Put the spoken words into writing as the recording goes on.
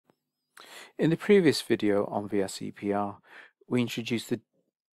In the previous video on Vsepr, we introduced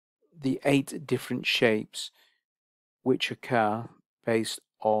the 8 different shapes which occur based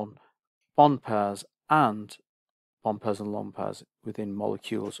on bond pairs and bond pairs and lone pairs within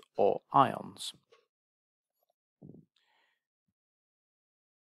molecules or ions.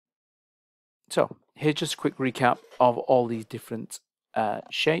 So here's just a quick recap of all these different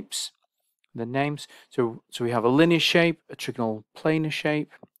shapes, the names. So we have a linear shape, a trigonal planar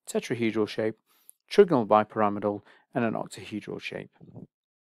shape, tetrahedral shape, trigonal bipyramidal, and an octahedral shape.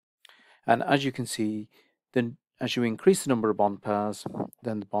 And as you can see, then as you increase the number of bond pairs,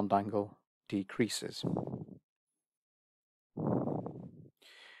 then the bond angle decreases.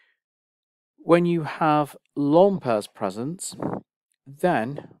 When you have lone pairs present,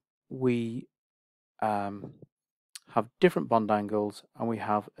 then we have different bond angles and we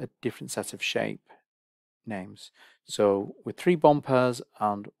have a different set of shape names. So with 3 bond pairs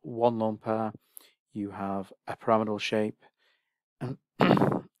and 1 lone pair, you have a pyramidal shape. And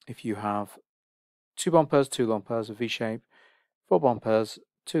if you have 2 bond pairs, 2 lone pairs, a V shape, 4 bond pairs,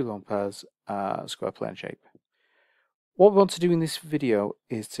 2 lone pairs, square plane shape. What we want to do in this video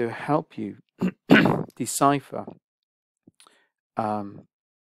is to help you decipher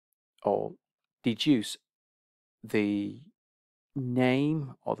or deduce the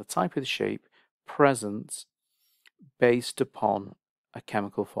name or the type of the shape present based upon a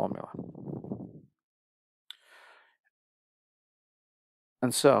chemical formula.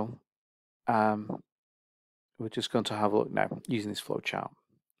 And so we're just going to have a look now using this flowchart.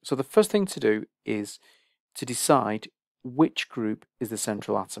 So the first thing to do is to decide which group is the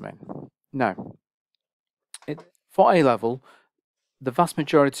central atom in. Now, for A level, the vast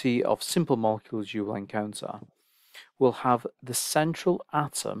majority of simple molecules you will encounter will have the central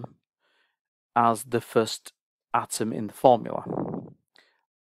atom as the first atom in the formula,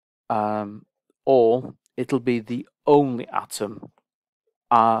 or it'll be the only atom.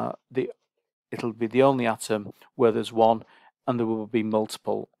 It'll be the only atom where there's one, and there will be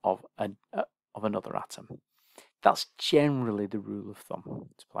multiple of another atom. That's generally the rule of thumb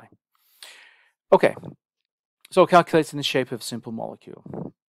to play. Okay, so calculating the shape of a simple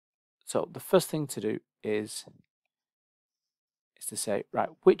molecule. So the first thing to do is to say, right,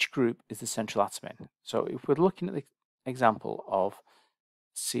 which group is the central atom in? So if we're looking at the example of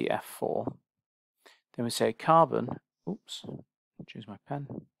CF4, then we say carbon, oops, choose my pen,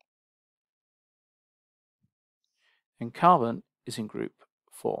 and carbon is in group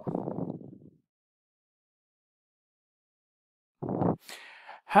 4.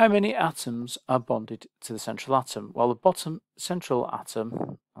 How many atoms are bonded to the central atom? Well, the bottom central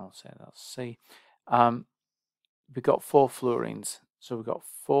atom, I'll say that's C, we've got 4 fluorines. So we've got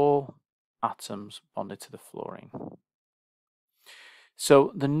 4 atoms bonded to the fluorine.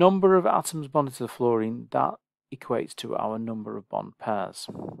 So the number of atoms bonded to the fluorine, that equates to our number of bond pairs.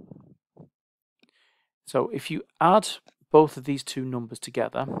 So if you add both of these two numbers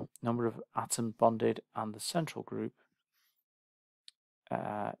together, number of atoms bonded and the central group,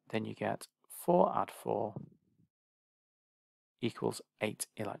 then you get 4 add 4 equals 8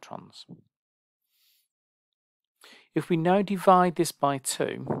 electrons. If we now divide this by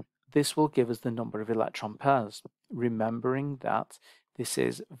 2, this will give us the number of electron pairs, remembering that this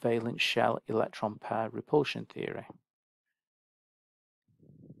is valence shell electron pair repulsion theory.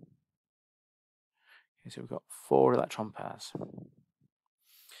 Okay, so we've got 4 electron pairs.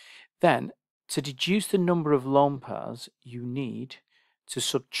 Then, to deduce the number of lone pairs, you need to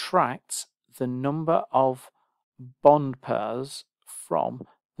subtract the number of bond pairs from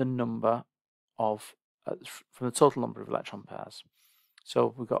the number of from the total number of electron pairs.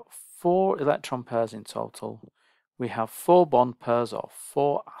 So we've got 4 electron pairs in total. We have 4 bond pairs or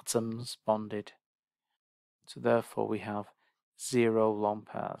 4 atoms bonded. So therefore we have 0 lone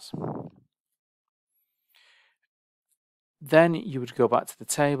pairs. Then you would go back to the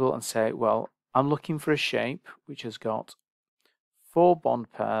table and say, well, I'm looking for a shape which has got 4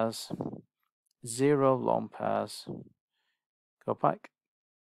 bond pairs, 0 lone pairs. Go back.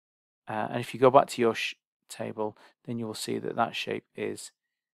 And if you go back to your table, then you will see that that shape is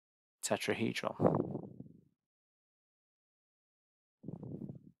tetrahedral.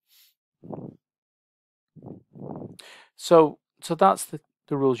 So that's the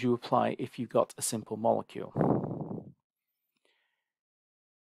rules you apply if you've got a simple molecule.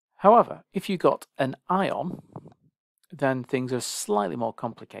 However, if you've got an ion, then things are slightly more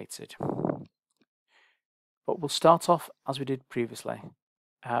complicated. But we'll start off as we did previously.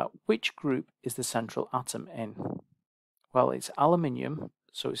 Which group is the central atom in? Well, it's aluminium,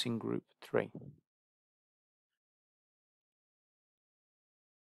 so it's in group 3.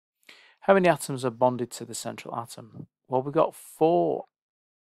 How many atoms are bonded to the central atom? Well, we've got 4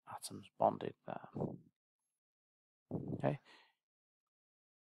 atoms bonded there. Okay.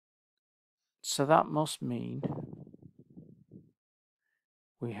 So that must mean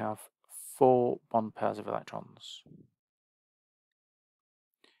we have 4 bond pairs of electrons.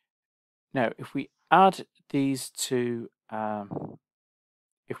 Now, if we add these two,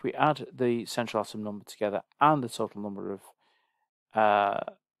 if we add the central atom number together and the total number of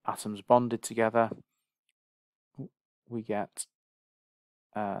atoms bonded together, we get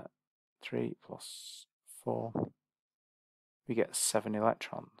 3 plus 4, we get 7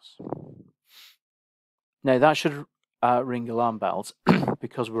 electrons. Now that should ring alarm bells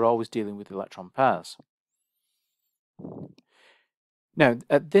because we're always dealing with electron pairs. Now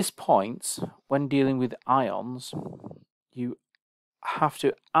at this point, when dealing with ions, you have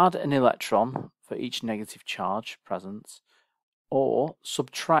to add an electron for each negative charge present or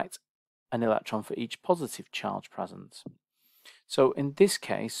subtract an electron for each positive charge present. So in this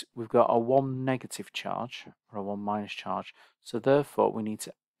case, we've got a 1 negative charge or a 1 minus charge, so therefore we need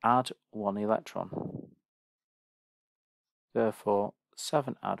to add 1 electron. Therefore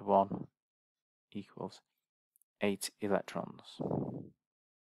 7 add 1 equals 8 electrons.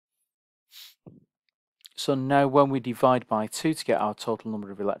 So now when we divide by 2 to get our total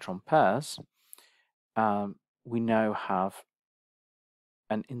number of electron pairs, we now have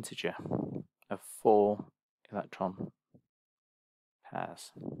an integer of 4 electron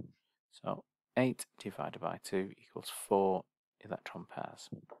pairs. So 8 divided by 2 equals 4 electron pairs.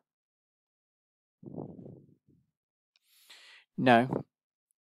 Now,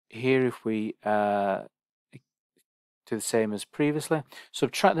 here if we do the same as previously,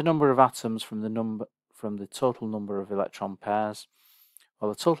 subtract the number of atoms from the total number of electron pairs. Well,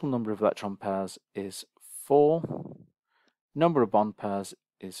 the total number of electron pairs is 4. Number of bond pairs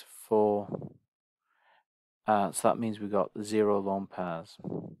is 4. So that means we've got 0 lone pairs.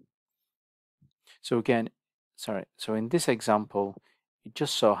 So again, so in this example, it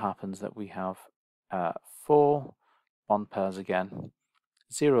just so happens that we have 4 bond pairs again,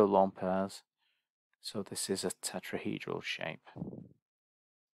 0 lone pairs. So this is a tetrahedral shape.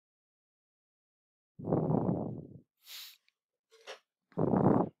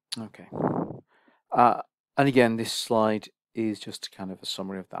 Okay. And again, this slide is just kind of a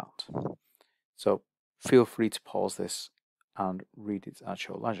summary of that. So feel free to pause this and read it at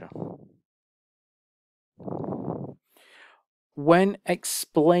your leisure. When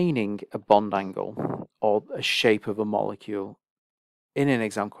explaining a bond angle or a shape of a molecule in an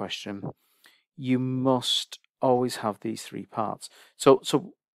exam question, you must always have these 3 parts. So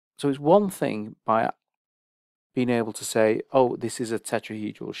it's one thing by being able to say, oh, this is a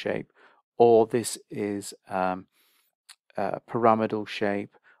tetrahedral shape, or this is a pyramidal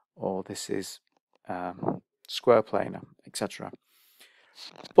shape, or this is square planar, etc.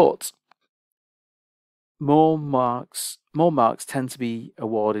 But more marks tend to be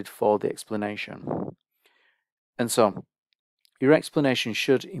awarded for the explanation. And so your explanation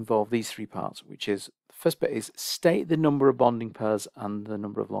should involve these 3 parts, which is the first bit is state the number of bonding pairs and the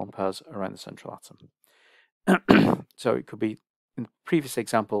number of lone pairs around the central atom. So it could be, in the previous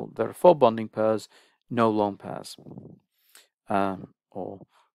example, there are 4 bonding pairs, no lone pairs. Or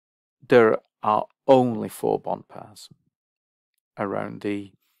there are only 4 bond pairs around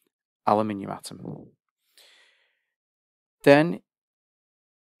the aluminium atom. Then,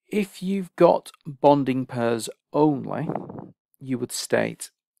 if you've got bonding pairs only, you would state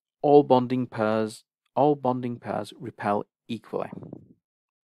all bonding pairs repel equally.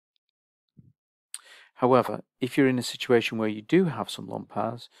 However, if you're in a situation where you do have some lone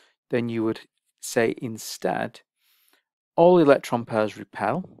pairs, then you would say instead, all electron pairs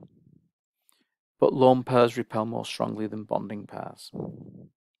repel, but lone pairs repel more strongly than bonding pairs.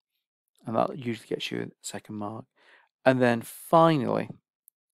 And that usually gets you a second mark. And then finally,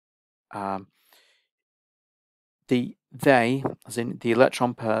 as in the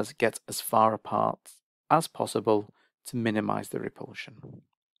electron pairs, get as far apart as possible to minimize the repulsion.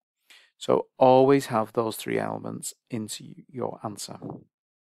 So always have those 3 elements into your answer.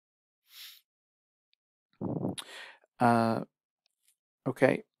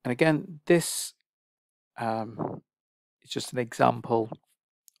 Okay, and again, this is just an example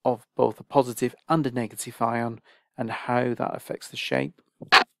of both a positive and a negative ion and how that affects the shape.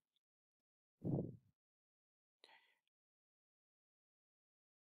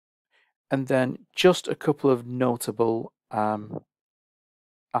 And then just a couple of notable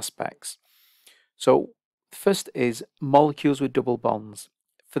aspects. So first is molecules with double bonds.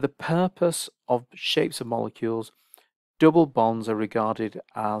 For the purpose of shapes of molecules, double bonds are regarded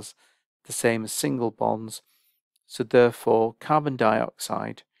as the same as single bonds, so therefore carbon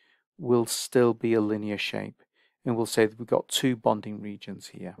dioxide will still be a linear shape, and we'll say that we've got two bonding regions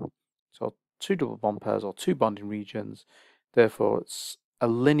here. So two double bond pairs or two bonding regions, therefore it's a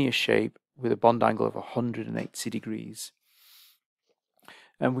linear shape with a bond angle of 180 degrees.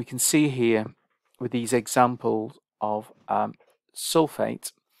 And we can see here with these examples of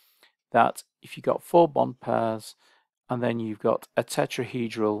sulfate that if you've got four bond pairs and then you've got a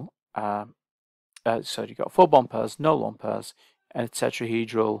tetrahedral, so you've got four bond pairs, no lone pairs, and a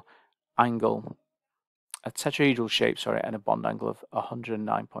tetrahedral angle, a tetrahedral shape, sorry, and a bond angle of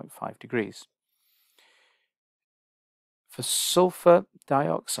 109.5 degrees. For sulfur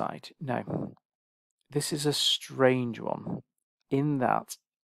dioxide, now, this is a strange one in that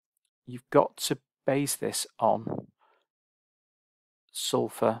you've got to base this on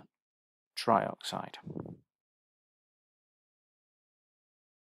sulfur trioxide.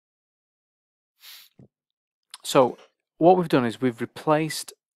 So what we've done is we've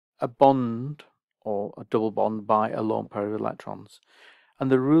replaced a bond or a double bond by a lone pair of electrons.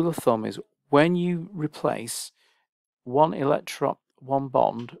 And the rule of thumb is when you replace one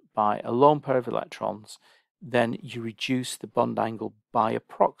bond by a lone pair of electrons, then you reduce the bond angle by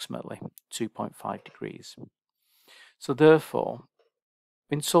approximately 2.5 degrees. So therefore,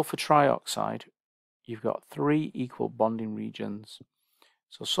 in sulfur trioxide, you've got three equal bonding regions.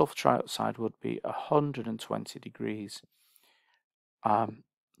 So sulfur trioxide would be 120 degrees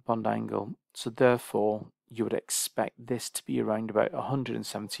bond angle. So therefore, you would expect this to be around about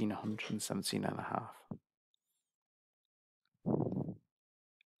 117, 117 and a half.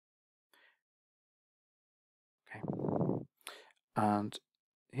 Okay. And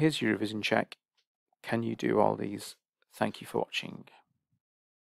here's your revision check. Can you do all these? Thank you for watching.